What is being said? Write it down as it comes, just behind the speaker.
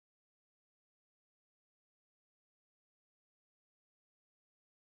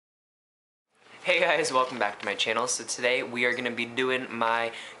Hey guys, welcome back to my channel. So today we are going to be doing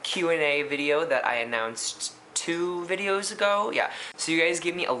my Q&A video that I announced 2 videos ago. Yeah, so you guys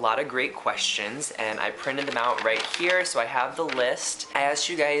gave me a lot of great questions and I printed them out right here, so I have the list. I asked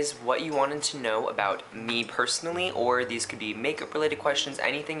you guys what you wanted to know about me personally, or these could be makeup related questions,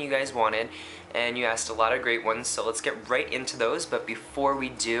 anything you guys wanted, and you asked a lot of great ones, so let's get right into those. But before we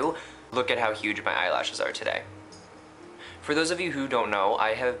do, look at how huge my eyelashes are today. For those of you who don't know,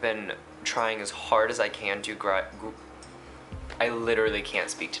 I have been trying as hard as I can to grow. I literally can't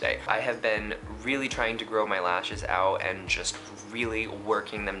speak today. I have been really trying to grow my lashes out and just really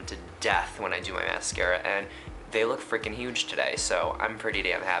working them to death when I do my mascara, and they look freaking huge today, so I'm pretty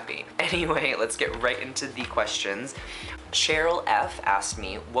damn happy. Anyway, let's get right into the questions. Cheryl F asked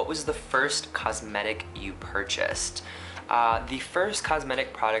me, what was the first cosmetic you purchased? The first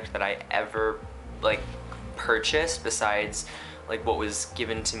cosmetic product that I ever purchased, besides like what was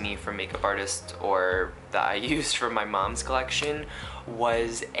given to me from Makeup Artist or that I used for my mom's collection,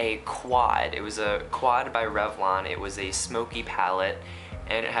 was a quad. It was a quad by Revlon. It was a smoky palette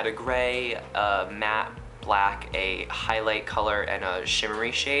and it had a gray, matte black, a highlight color, and a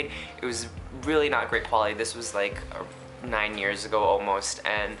shimmery shade. It was really not great quality. This was like 9 years ago almost,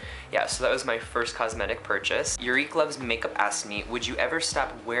 and yeah, so that was my first cosmetic purchase. Eureka Loves Makeup asked me, would you ever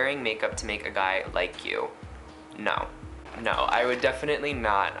stop wearing makeup to make a guy like you? No. No, I would definitely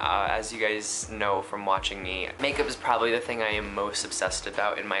not. As you guys know from watching me, makeup is probably the thing I am most obsessed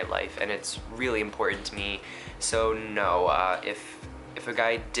about in my life, and it's really important to me. So no, if a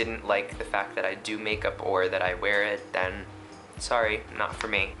guy didn't like the fact that I do makeup or that I wear it, then sorry, not for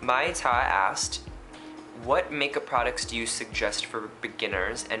me. Mai Ta asked, what makeup products do you suggest for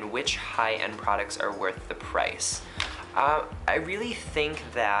beginners, and which high-end products are worth the price? I really think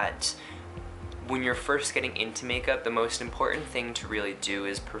that when you're first getting into makeup, the most important thing to really do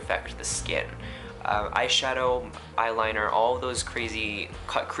is perfect the skin. Eyeshadow, eyeliner, all those crazy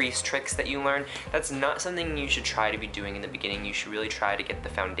cut crease tricks that you learn, that's not something you should try to be doing in the beginning. You should really try to get the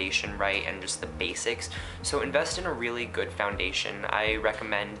foundation right and just the basics. So invest in a really good foundation. I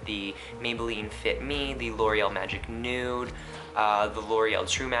recommend the Maybelline Fit Me, the L'Oreal Magic Nude, the L'Oreal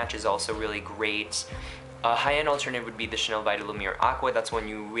True Match is also really great. A high-end alternative would be the Chanel Vitalumere Aqua. That's one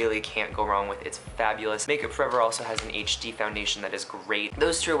you really can't go wrong with. It's fabulous. Makeup Forever also has an HD foundation that is great.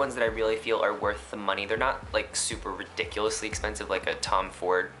 Those two are ones that I really feel are worth the money. They're not like super ridiculously expensive like a Tom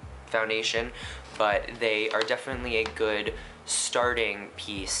Ford foundation, but they are definitely a good starting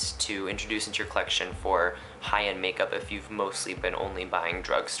piece to introduce into your collection for high-end makeup if you've mostly been only buying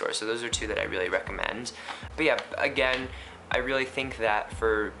drugstore. So those are two that I really recommend. But yeah, again, I really think that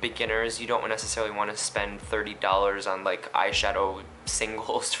for beginners, you don't necessarily want to spend $30 on like eyeshadow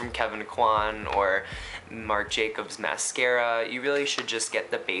singles from Kevyn Kwan or Marc Jacobs mascara. You really should just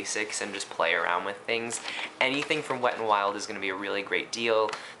get the basics and just play around with things. Anything from Wet n Wild is going to be a really great deal.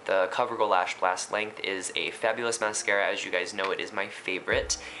 The CoverGirl Lash Blast Length is a fabulous mascara. As you guys know, it is my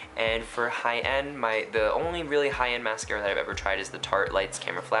favorite. And for high-end, the only really high-end mascara that I've ever tried is the Tarte Lights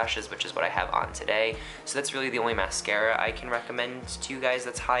Camera Flashes, which is what I have on today. So that's really the only mascara I can recommend to you guys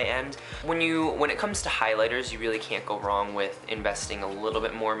that's high-end. When it comes to highlighters, you really can't go wrong with investing a little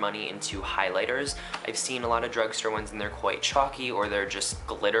bit more money into highlighters. I've seen a lot of drugstore ones and they're quite chalky, or they're just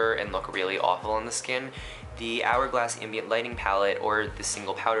glitter and look really awful on the skin. The Hourglass Ambient Lighting Palette or the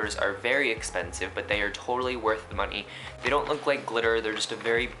single powders are very expensive, but they are totally worth the money. They don't look like glitter, they're just a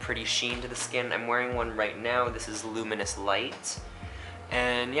very pretty sheen to the skin. I'm wearing one right now. This is Luminous Light.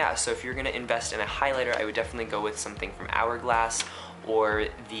 And yeah, so if you're gonna invest in a highlighter, I would definitely go with something from Hourglass or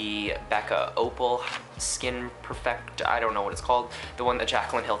the Becca Opal Skin Perfect, I don't know what it's called, the one that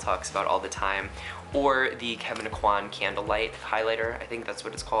Jaclyn Hill talks about all the time, or the Kevyn Kwan Candlelight highlighter, I think that's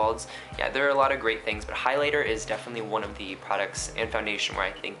what it's called. Yeah, there are a lot of great things, but highlighter is definitely one of the products and foundation where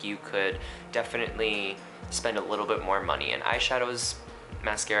I think you could definitely spend a little bit more money. And eyeshadows,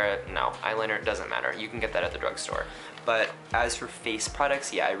 mascara, no. Eyeliner, doesn't matter. You can get that at the drugstore. But as for face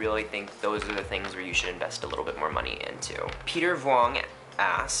products, yeah, I really think those are the things where you should invest a little bit more money into. Peter Vuong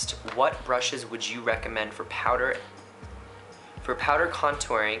asked, what brushes would you recommend for powder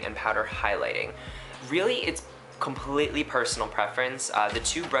contouring and powder highlighting? Really, it's completely personal preference.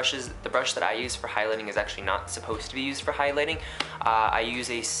 The brush that I use for highlighting is actually not supposed to be used for highlighting.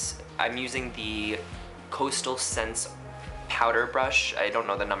 I'm using the Coastal Scents powder brush. I don't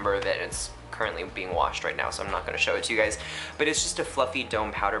know the number of it. It's currently being washed right now, so I'm not going to show it to you guys. But it's just a fluffy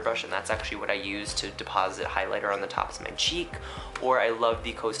dome powder brush, and that's actually what I use to deposit highlighter on the tops of my cheek. Or I love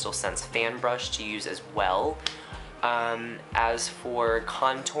the Coastal Scents fan brush to use as well. As for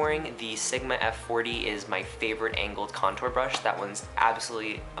contouring, the Sigma F40 is my favorite angled contour brush. That one's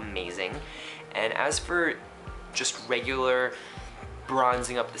absolutely amazing. And as for just regular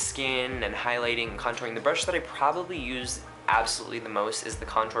bronzing up the skin and highlighting and contouring, the brush that I probably use absolutely the most is the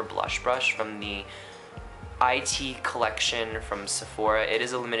Contour Blush Brush from the IT collection from Sephora. It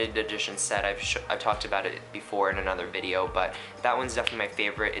is a limited edition set. I've talked about it before in another video, but that one's definitely my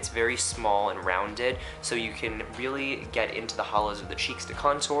favorite. It's very small and rounded, so you can really get into the hollows of the cheeks to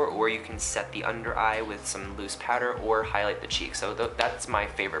contour, or you can set the under eye with some loose powder or highlight the cheeks. So that's my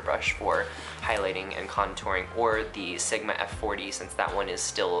favorite brush for highlighting and contouring, or the Sigma F40, since that one is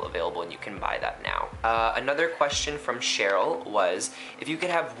still available and you can buy that now. Another question from Cheryl was, if you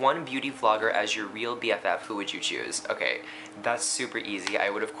could have one beauty vlogger as your real BFF, who would you choose? Okay, that's super easy. I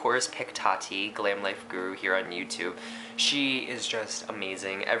would of course pick Tati, Glam Life Guru here on YouTube. She is just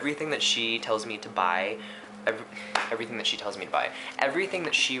amazing. Everything that she tells me to buy, everything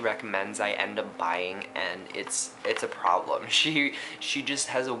that she recommends I end up buying, and it's a problem. She just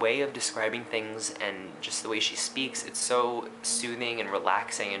has a way of describing things, and just the way she speaks, it's so soothing and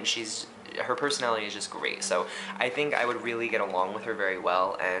relaxing, and her personality is just great. So I think I would really get along with her very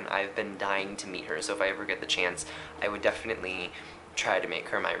well, and I've been dying to meet her, so if I ever get the chance, I would definitely try to make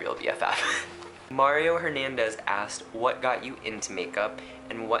her my real BFF. Mario Hernandez asked, what got you into makeup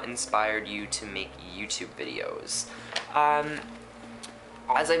and what inspired you to make YouTube videos?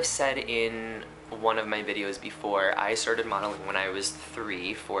 As I've said in one of my videos before, I started modeling when I was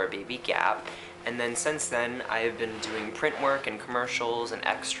 3 for Baby Gap, and then since then I've been doing print work and commercials and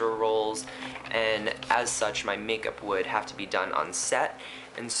extra roles, and as such my makeup would have to be done on set.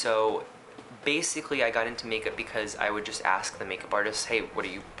 And so basically I got into makeup because I would just ask the makeup artist, hey, what are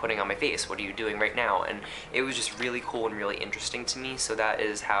you putting on my face? What are you doing right now? And it was just really cool and really interesting to me, so that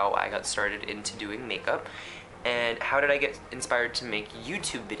is how I got started into doing makeup. And how did I get inspired to make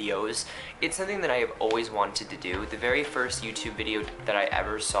YouTube videos? It's something that I have always wanted to do. The very first YouTube video that I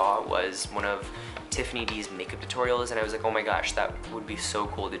ever saw was one of Tiffany D's makeup tutorials, and I was like, oh my gosh, that would be so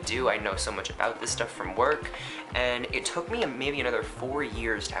cool to do. I know so much about this stuff from work. And it took me maybe another 4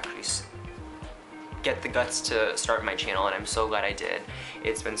 years to actually get the guts to start my channel, and I'm so glad I did.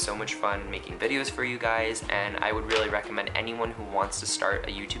 It's been so much fun making videos for you guys, and I would really recommend anyone who wants to start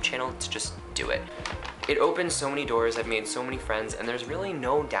a YouTube channel to just do it. It opens so many doors, I've made so many friends, and there's really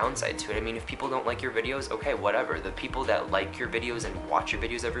no downside to it. I mean, if people don't like your videos, okay, whatever. The people that like your videos and watch your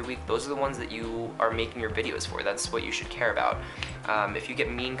videos every week, those are the ones that you are making your videos for. That's what you should care about. If you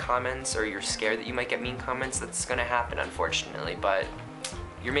get mean comments, or you're scared that you might get mean comments, that's gonna happen, unfortunately, but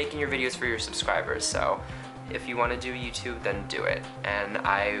you're making your videos for your subscribers, so if you want to do YouTube, then do it. And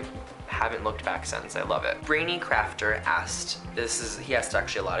I haven't looked back since. I love it. Brainy Crafter asked, he asked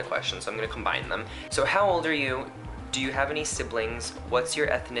actually a lot of questions, so I'm gonna combine them. So how old are you? Do you have any siblings? What's your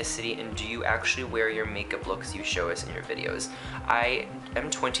ethnicity? And do you actually wear your makeup looks you show us in your videos? I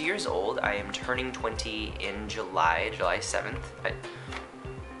am 20 years old. I am turning 20 in July 7th.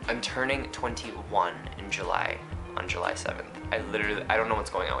 I'm turning 21 in July, on July 7th. I don't know what's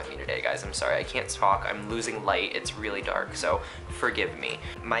going on with me today, guys. I'm sorry, I can't talk. I'm losing light. It's really dark, so forgive me.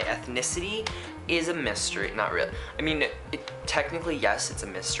 My ethnicity is a mystery. Not really. I mean, technically, yes, it's a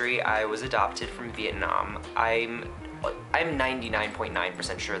mystery. I was adopted from Vietnam. I'm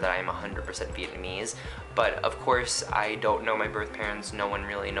 99.9% sure that I am 100% Vietnamese, but of course, I don't know my birth parents. No one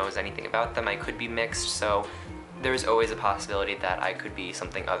really knows anything about them. I could be mixed, so there's always a possibility that I could be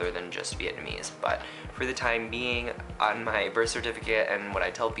something other than just Vietnamese. But for the time being, on my birth certificate and what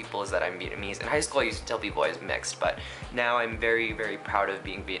I tell people is that I'm Vietnamese. In high school I used to tell people I was mixed, but now I'm very, very proud of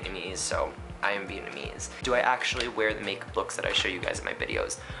being Vietnamese, so I am Vietnamese. Do I actually wear the makeup looks that I show you guys in my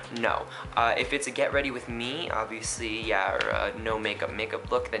videos? No. If it's a get ready with me, obviously, yeah, or a no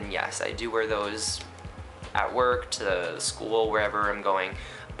makeup look, then yes, I do wear those at work, to school, wherever I'm going.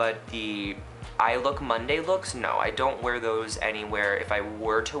 But the I Look Monday looks, no, I don't wear those anywhere. If I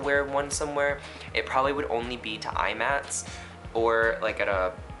were to wear one somewhere, it probably would only be to IMATS, or like at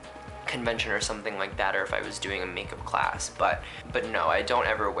a convention or something like that, or if I was doing a makeup class. But no, I don't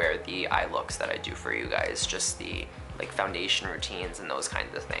ever wear the eye looks that I do for you guys, just the like foundation routines and those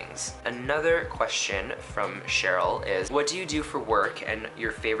kinds of things. Another question from Cheryl is, what do you do for work and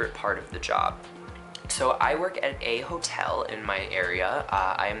your favorite part of the job? So I work at a hotel in my area.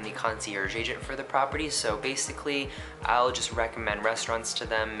 I am the concierge agent for the property, so basically I'll just recommend restaurants to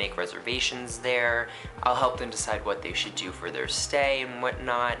them, make reservations there. I'll help them decide what they should do for their stay and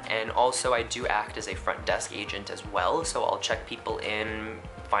whatnot, and also I do act as a front desk agent as well, so I'll check people in,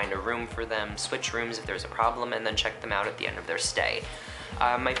 find a room for them, switch rooms if there's a problem, and then check them out at the end of their stay.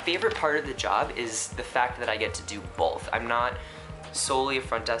 My favorite part of the job is the fact that I get to do both. I'm not solely a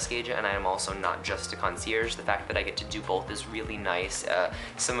front desk agent and I am also not just a concierge. The fact that I get to do both is really nice.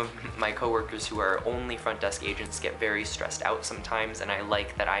 Some of my coworkers who are only front desk agents get very stressed out sometimes, and I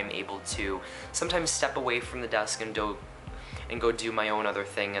like that I'm able to sometimes step away from the desk and go do my own other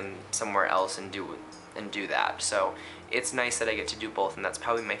thing and somewhere else and do that. So it's nice that I get to do both, and that's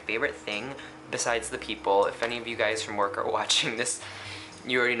probably my favorite thing besides the people. If any of you guys from work are watching this,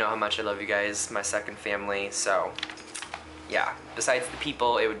 you already know how much I love you guys, my second family. So yeah, besides the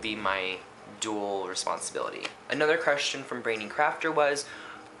people, it would be my dual responsibility. Another question from Brainy Crafter was,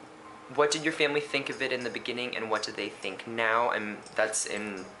 what did your family think of it in the beginning and what do they think now? And that's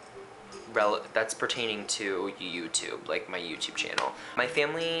pertaining to YouTube, like my YouTube channel. My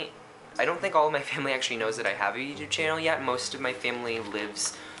family, I don't think all of my family actually knows that I have a YouTube channel yet. Most of my family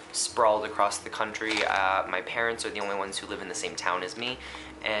lives sprawled across the country. My parents are the only ones who live in the same town as me,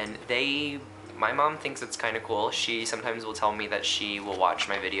 and my mom thinks it's kind of cool. She sometimes will tell me that she will watch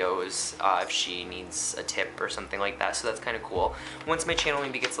my videos if she needs a tip or something like that, so that's kind of cool. Once my channel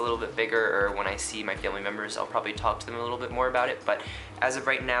maybe gets a little bit bigger, or when I see my family members, I'll probably talk to them a little bit more about it, but as of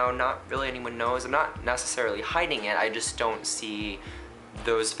right now, not really anyone knows. I'm not necessarily hiding it, I just don't see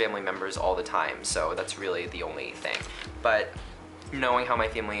those family members all the time, so that's really the only thing. But knowing how my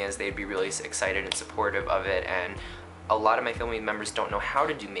family is, they'd be really excited and supportive of it, and a lot of my family members don't know how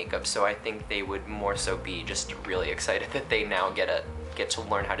to do makeup, so I think they would more so be just really excited that they now get to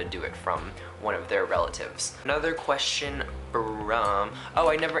learn how to do it from one of their relatives. Another question from, oh,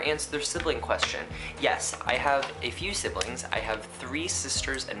 I never answered their sibling question. Yes, I have a few siblings. I have 3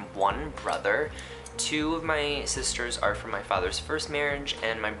 sisters and 1 brother. 2 of my sisters are from my father's first marriage,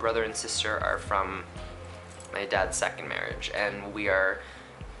 and my brother and sister are from my dad's second marriage, and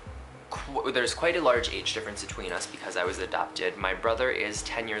there's quite a large age difference between us because I was adopted. My brother is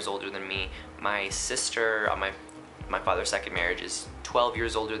 10 years older than me. My sister on my father's second marriage is 12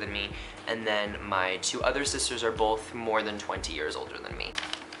 years older than me, and then my 2 other sisters are both more than 20 years older than me.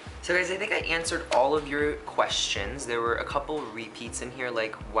 So guys, I think I answered all of your questions. There were a couple repeats in here,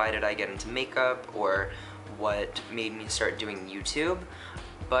 like why did I get into makeup, or what made me start doing YouTube.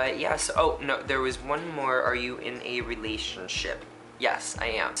 But yeah, so, oh no, there was one more. Are you in a relationship? Yes, I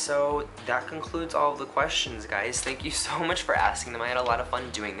am. So that concludes all of the questions, guys. Thank you so much for asking them. I had a lot of fun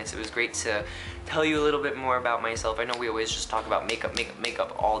doing this. It was great to tell you a little bit more about myself. I know we always just talk about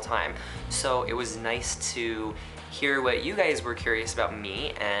makeup all the time. So it was nice to hear what you guys were curious about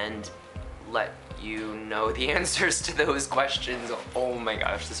me and let you know the answers to those questions. Oh my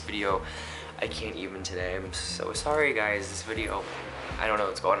gosh, this video, I can't even today. I'm so sorry, guys. This video, I don't know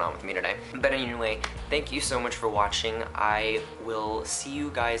what's going on with me today. But anyway, thank you so much for watching. I will see you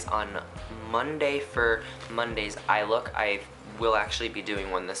guys on Monday for Monday's eye look. I will actually be doing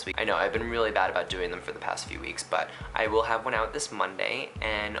one this week. I know I've been really bad about doing them for the past few weeks, but I will have one out this Monday.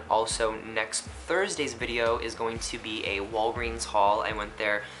 And also next Thursday's video is going to be a Walgreens haul. I went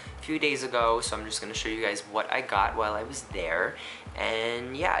there a few days ago, so I'm just going to show you guys what I got while I was there.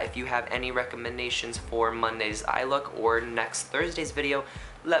 And yeah, if you have any recommendations for Monday's eye look or next Thursday's video,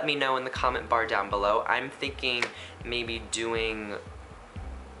 let me know in the comment bar down below. I'm thinking maybe doing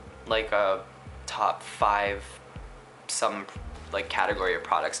like a top 5 some like category of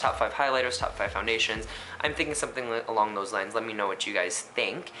products, top 5 highlighters, top 5 foundations. I'm thinking something along those lines. Let me know what you guys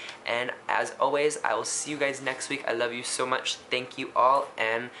think, and as always, I will see you guys next week. I love you so much. Thank you all,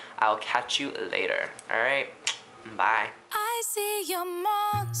 and I'll catch you later. All right, bye. I see your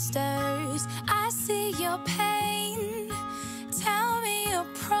monsters, I see your pain. Tell me your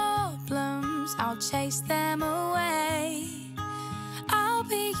problems, I'll chase them away. I'll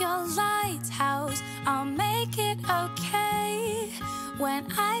be your lighthouse, I'll make it okay. When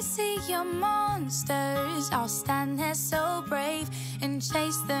I see your monsters, I'll stand there so brave and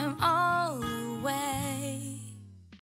chase them all away.